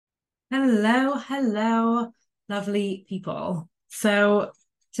Hello, lovely people. So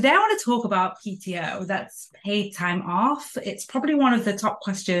today I want to talk about PTO, that's paid time off. It's probably one of the top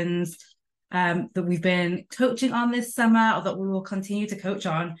questions that we've been coaching on this summer, or that we will continue to coach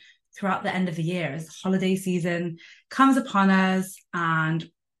on throughout the end of the year as the holiday season comes upon us and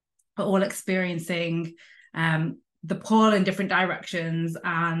we're all experiencing the pull in different directions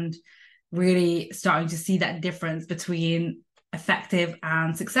and really starting to see that difference between effective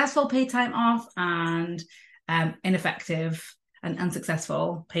and successful paid time off and ineffective and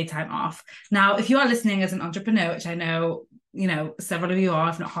unsuccessful paid time off. Now, if you are listening as an entrepreneur, which I know, several of you are,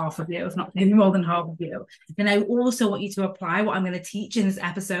 if not half of you, if not maybe more than half of you, then I also want you to apply what I'm going to teach in this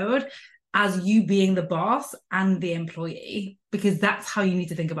episode as you being the boss and the employee, because that's how you need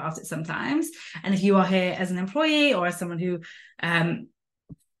to think about it sometimes. And if you are here as an employee or as someone who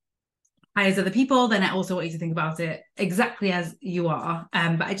hires other people, then I also want you to think about it exactly as you are.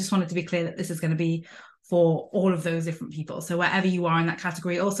 But I just wanted to be clear that this is going to be for all of those different people. So wherever you are in that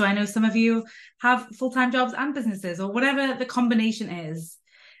category. Also, I know some of you have full-time jobs and businesses, or whatever the combination is,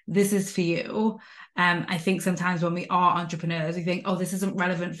 this is for you. I think sometimes when we are entrepreneurs, we think, oh, this isn't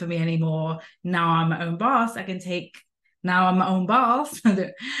relevant for me anymore. Now I'm my own boss. Now I'm my own boss.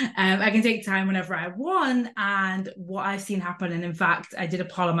 I can take time whenever I want. And what I've seen happen, and in fact, I did a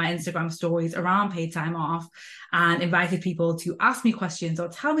poll on my Instagram stories around paid time off and invited people to ask me questions or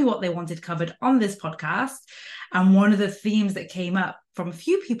tell me what they wanted covered on this podcast. And one of the themes that came up from a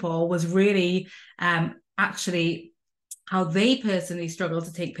few people was really actually how they personally struggle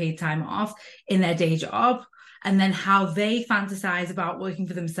to take paid time off in their day job, and then how they fantasize about working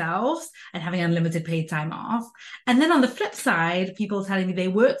for themselves and having unlimited paid time off. And then on the flip side, people telling me they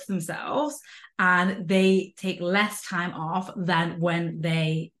work for themselves and they take less time off than when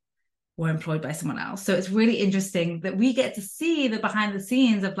they were employed by someone else. So it's really interesting that we get to see the behind the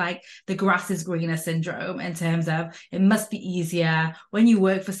scenes of like the grass is greener syndrome, in terms of it must be easier when you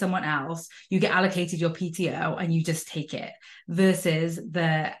work for someone else, you get allocated your PTO and you just take it, versus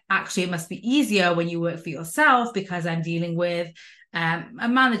the actually it must be easier when you work for yourself because I'm dealing with a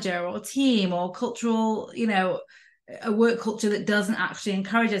manager or team or cultural, a work culture that doesn't actually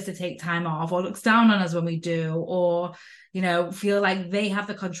encourage us to take time off or looks down on us when we do, or feel like they have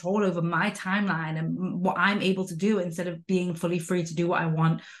the control over my timeline and what I'm able to do instead of being fully free to do what I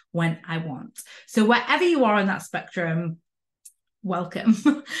want when I want. So wherever you are in that spectrum, welcome.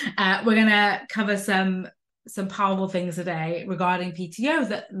 We're going to cover some powerful things today regarding PTO,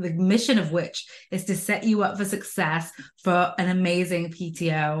 that the mission of which is to set you up for success for an amazing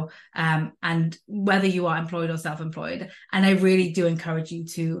PTO, and whether you are employed or self-employed. And I really do encourage you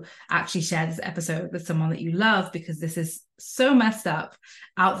to actually share this episode with someone that you love, because this is so messed up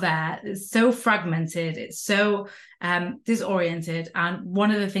out there. It's so fragmented. It's so disoriented. And one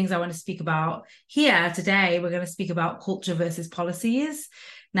of the things I want to speak about here today, we're going to speak about culture versus policies.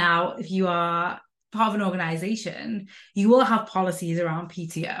 Now, if you are part of an organization, you will have policies around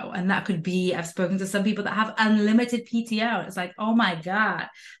PTO. And that could be, I've spoken to some people that have unlimited PTO. It's like, oh my God,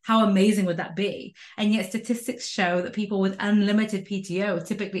 how amazing would that be? And yet statistics show that people with unlimited PTO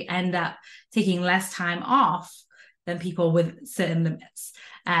typically end up taking less time off than people with certain limits.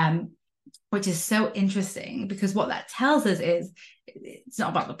 Which is so interesting, because what that tells us is it's not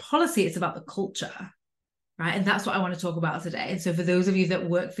about the policy, it's about the culture. Right. And that's what I want to talk about today. And so for those of you that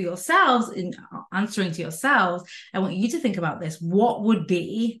work for yourselves, in answering to yourselves, I want you to think about this. What would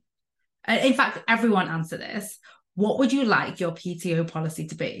be, in fact, everyone answer this. What would you like your PTO policy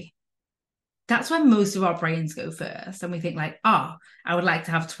to be? That's where most of our brains go first. And we think like, oh, I would like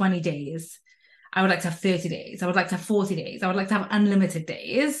to have 20 days. I would like to have 30 days. I would like to have 40 days. I would like to have unlimited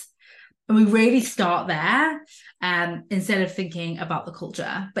days. And we really start there, instead of thinking about the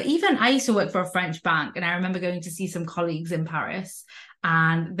culture. But even I used to work for a French bank, and I remember going to see some colleagues in Paris,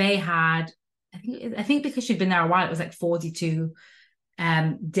 and they had, I think because she'd been there a while, it was like 42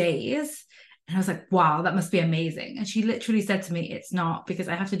 days. And I was like, wow, that must be amazing. And she literally said to me, it's not, because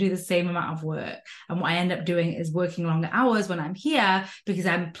I have to do the same amount of work. And what I end up doing is working longer hours when I'm here, because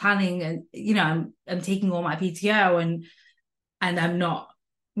I'm planning and, I'm taking all my PTO and I'm not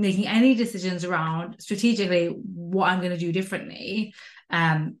making any decisions around strategically what I'm going to do differently,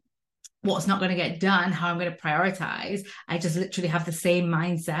 what's not going to get done, how I'm going to prioritize. I just literally have the same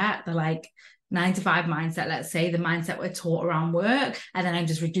mindset, the like 9 to 5 mindset, let's say, the mindset we're taught around work. And then I'm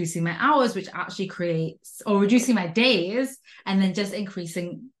just reducing my hours, which actually creates, or reducing my days, and then just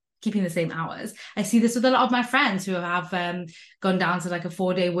keeping the same hours. I see this with a lot of my friends who have gone down to like a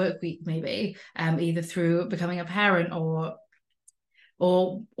 4-day work week, maybe, either through becoming a parent or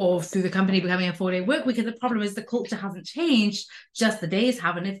or through the company becoming a 4-day work week. And the problem is the culture hasn't changed, just the days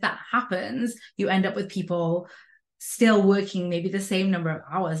have. And if that happens, you end up with people still working maybe the same number of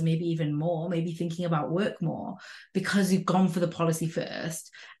hours, maybe even more, maybe thinking about work more, because you've gone for the policy first.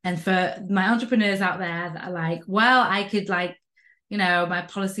 And for my entrepreneurs out there that are like, well, I could like, my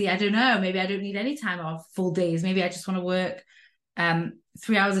policy, I don't know, maybe I don't need any time off, full days. Maybe I just want to work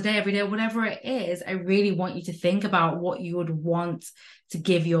 3 hours a day every day, whatever it is. I really want you to think about what you would want to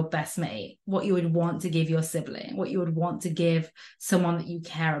give your best mate, what you would want to give your sibling, what you would want to give someone that you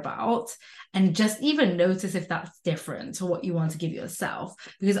care about, and just even notice if that's different to what you want to give yourself.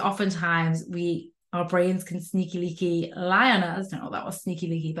 Because oftentimes our brains can sneaky leaky lie on us. I don't know if that was sneaky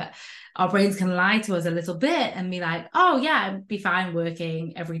leaky, but our brains can lie to us a little bit and be like, oh yeah, I'd be fine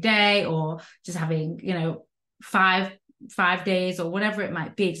working every day, or just having, 5 days or whatever it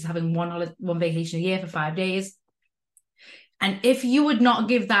might be, just having one vacation a year for 5 days. And if you would not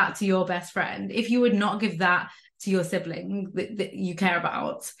give that to your best friend, if you would not give that to your sibling that you care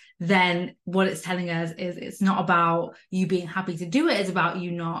about, then what it's telling us is it's not about you being happy to do it. It's about you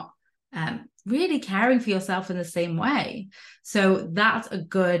not really caring for yourself in the same way. So that's a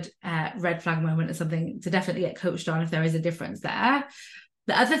good red flag moment, and something to definitely get coached on if there is a difference there.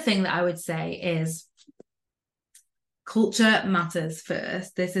 The other thing that I would say is culture matters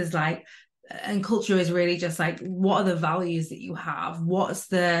first. This is like, and culture is really just like, what are the values that you have? What's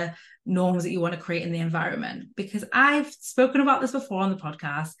the norms that you want to create in the environment? Because I've spoken about this before on the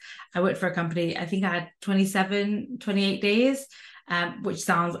podcast. I worked for a company, I think I had 28 days, which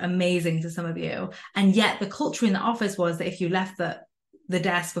sounds amazing to some of you. And yet the culture in the office was that if you left the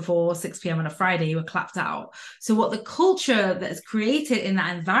desk before 6 p.m. on a Friday, you were clapped out. So what the culture that's created in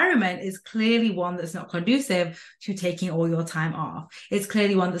that environment is clearly one that's not conducive to taking all your time off. It's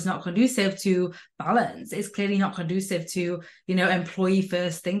clearly one that's not conducive to balance. It's clearly not conducive to, employee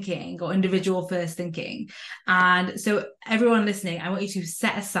first thinking or individual first thinking. And so everyone listening, I want you to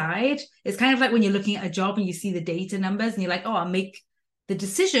set aside, it's kind of like when you're looking at a job and you see the data numbers and you're like, oh, I'll make the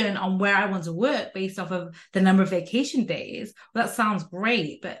decision on where I want to work based off of the number of vacation days. Well, that sounds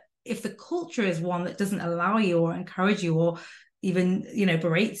great, but if the culture is one that doesn't allow you or encourage you or even,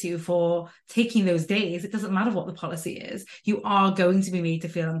 berates you for taking those days, it doesn't matter what the policy is. You are going to be made to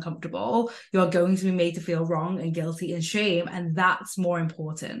feel uncomfortable. You are going to be made to feel wrong and guilty and shame. And that's more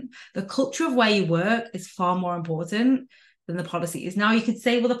important. The culture of where you work is far more important than the policies. Now you could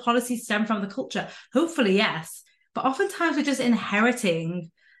say, well, the policies stem from the culture. Hopefully, yes. But oftentimes we're just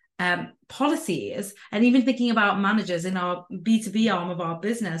inheriting policies. And even thinking about managers in our B2B arm of our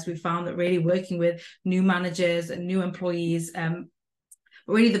business, we found that really working with new managers and new employees,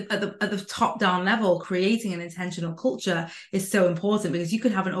 really at the top down level, creating an intentional culture is so important, because you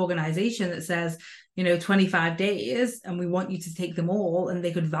could have an organization that says, 25 days and we want you to take them all, and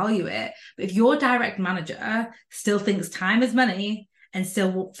they could value it. But if your direct manager still thinks time is money and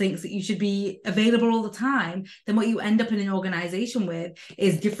still thinks that you should be available all the time, then what you end up in an organization with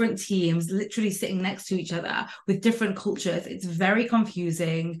is different teams literally sitting next to each other with different cultures. It's very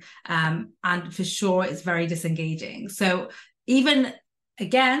confusing, and for sure it's very disengaging. So even,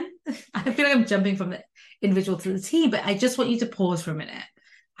 again, I feel like I'm jumping from the individual to the team, but I just want you to pause for a minute.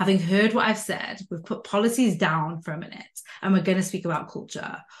 Having heard what I've said, we've put policies down for a minute and we're going to speak about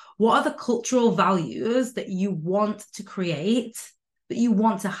culture. What are the cultural values that you want to create, that you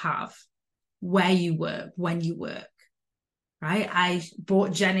want to have where you work, when you work, right? I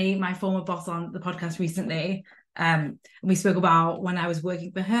brought Jenny, my former boss, on the podcast recently. And we spoke about when I was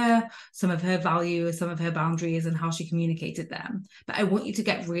working for her, some of her values, some of her boundaries, and how she communicated them. But I want you to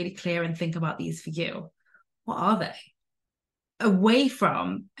get really clear and think about these for you. What are they? Away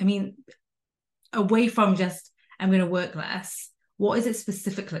from just, I'm going to work less. What is it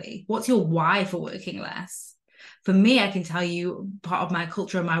specifically? What's your why for working less? For me, I can tell you part of my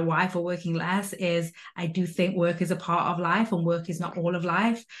culture and my why for working less is I do think work is a part of life and work is not all of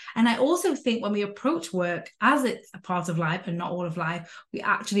life. And I also think when we approach work as it's a part of life and not all of life, we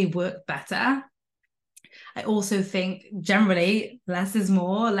actually work better. I also think generally less is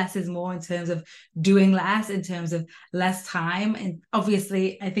more in terms of doing less, in terms of less time. And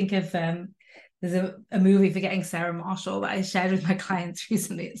obviously, I think of there's a movie, Forgetting Sarah Marshall, that I shared with my clients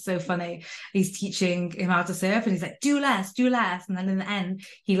recently. It's so funny. He's teaching him how to surf and he's like, do less. And then in the end,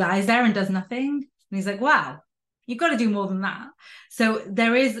 he lies there and does nothing. And he's like, wow, you've got to do more than that. So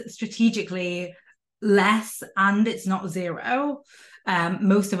there is strategically less, and it's not zero.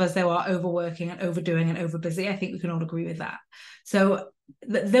 Most of us, though, are overworking and overdoing and overbusy. I think we can all agree with that. So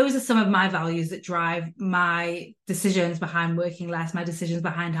those are some of my values that drive my decisions behind working less, my decisions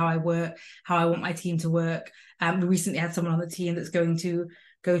behind how I work, how I want my team to work. We recently had someone on the team that's going to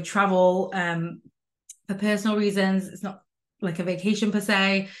go travel for personal reasons. It's not like a vacation per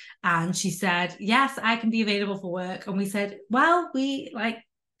se. And she said, yes, I can be available for work. And we said, well, we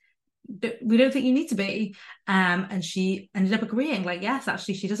don't think you need to be. And she ended up agreeing, like, yes,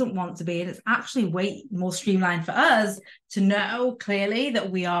 actually, she doesn't want to be. And it's actually way more streamlined for us to know clearly that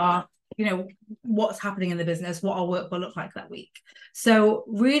we are, what's happening in the business, what our work will look like that week. So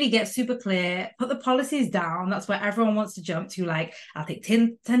really get super clear, put the policies down. That's where everyone wants to jump to, like, I'll take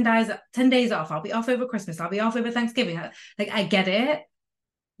 10 days off. I'll be off over Christmas. I'll be off over Thanksgiving. Like, I get it.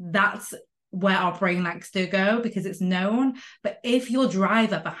 That's where our brain likes to go because it's known. But if your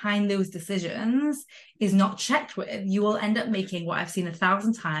driver behind those decisions is not checked with, you will end up making what I've seen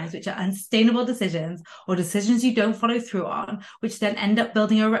 1,000 times, which are unsustainable decisions or decisions you don't follow through on, which then end up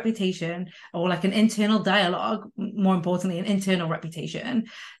building a reputation or like an internal dialogue, more importantly, an internal reputation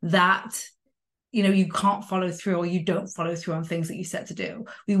that you can't follow through, or you don't follow through on things that you set to do.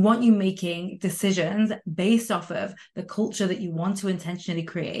 We want you making decisions based off of the culture that you want to intentionally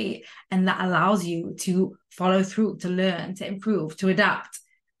create, and that allows you to follow through, to learn, to improve, to adapt,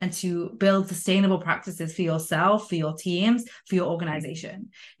 and to build sustainable practices for yourself, for your teams, for your organization.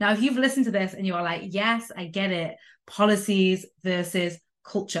 Now, if you've listened to this and you are like, yes, I get it, policies versus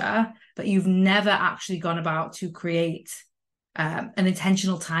culture, but you've never actually gone about to create an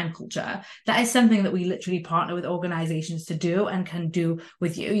intentional time culture, that is something that we literally partner with organizations to do and can do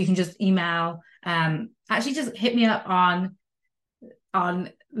with you. You can just email, actually just hit me up on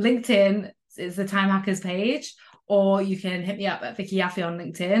LinkedIn. It's the Time Hackers page, or you can hit me up at Vicky Yaffe on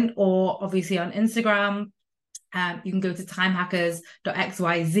LinkedIn, or obviously on Instagram. You can go to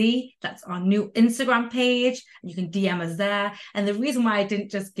timehackers.xyz. That's our new Instagram page, and you can DM us there. And the reason why I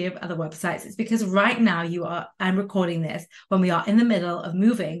didn't just give other websites is because right now I'm recording this when we are in the middle of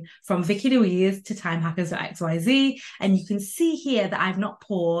moving from Vicky Louise to timehackers.xyz. And you can see here that I've not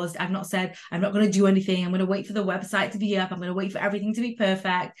paused. I've not said, I'm not going to do anything. I'm going to wait for the website to be up. I'm going to wait for everything to be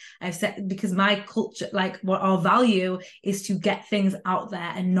perfect. I've said, because my culture, like what our value is to get things out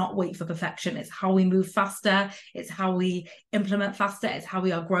there and not wait for perfection. It's how we move faster. It's how we implement faster. It's how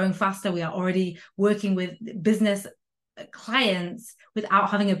we are growing faster. We are already working with business clients without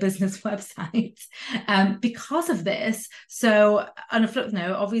having a business website because of this. So on a flip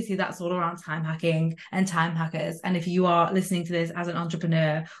note, obviously that's all around time hacking and time hackers. And if you are listening to this as an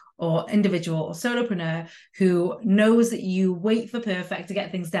entrepreneur or individual or solopreneur who knows that you wait for perfect to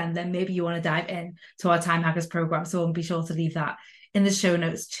get things done, then maybe you want to dive in to our Time Hackers program. So we'll be sure to leave that in the show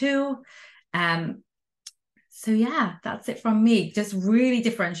notes too. So yeah, that's it from me. Just really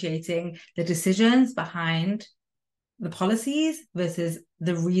differentiating the decisions behind the policies versus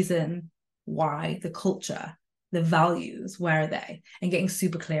the reason why, the culture, the values, where are they? And getting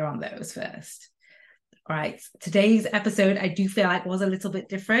super clear on those first. All right. Today's episode, I do feel like was a little bit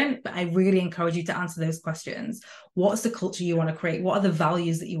different, but I really encourage you to answer those questions. What's the culture you want to create? What are the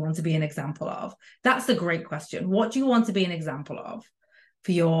values that you want to be an example of? That's a great question. What do you want to be an example of?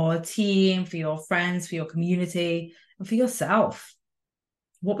 For your team, for your friends, for your community, and for yourself?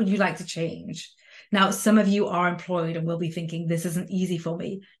 What would you like to change? Now, some of you are employed and will be thinking, this isn't easy for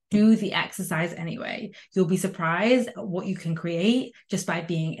me. Do the exercise anyway. You'll be surprised at what you can create just by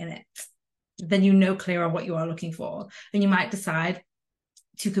being in it. Then you know clearer what you are looking for. And you might decide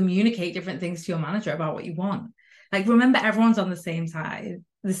to communicate different things to your manager about what you want. Like, remember, everyone's on the same side,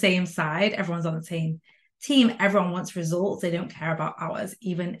 everyone's on the same team. Everyone wants results. They don't care about hours,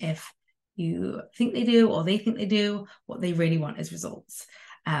 even if you think they do or they think they do. What they really want is results.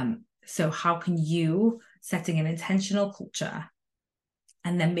 So how can you, setting an intentional culture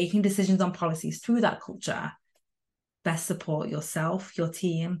and then making decisions on policies through that culture, best support yourself, your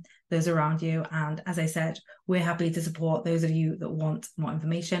team, those around you? And as I said, we're happy to support those of you that want more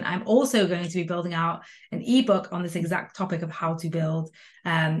information. I'm also going to be building out an ebook on this exact topic of how to build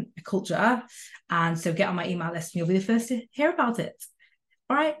a culture. And so get on my email list and you'll be the first to hear about it.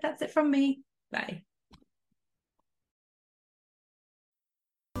 All right, that's it from me. Bye.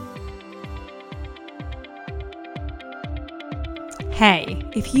 Hey,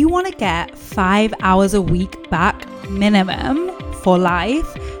 if you want to get 5 hours a week back minimum for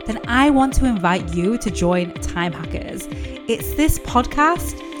life, then I want to invite you to join Time Hackers. It's this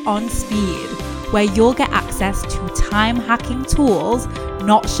podcast on speed where you'll get access to time hacking tools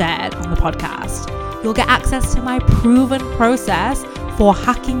not shared on the podcast. You'll get access to my proven process for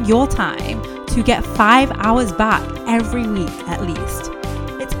hacking your time to get 5 hours back every week at least.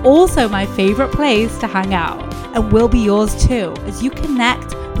 It's also my favorite place to hang out. and will be yours too as you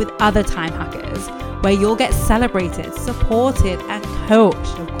connect with other time hackers, where you'll get celebrated, supported, and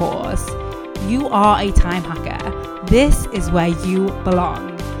coached, of course. You are a time hacker. This is where you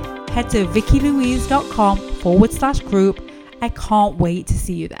belong. Head to vickylouise.com/group. I can't wait to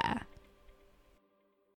see you there.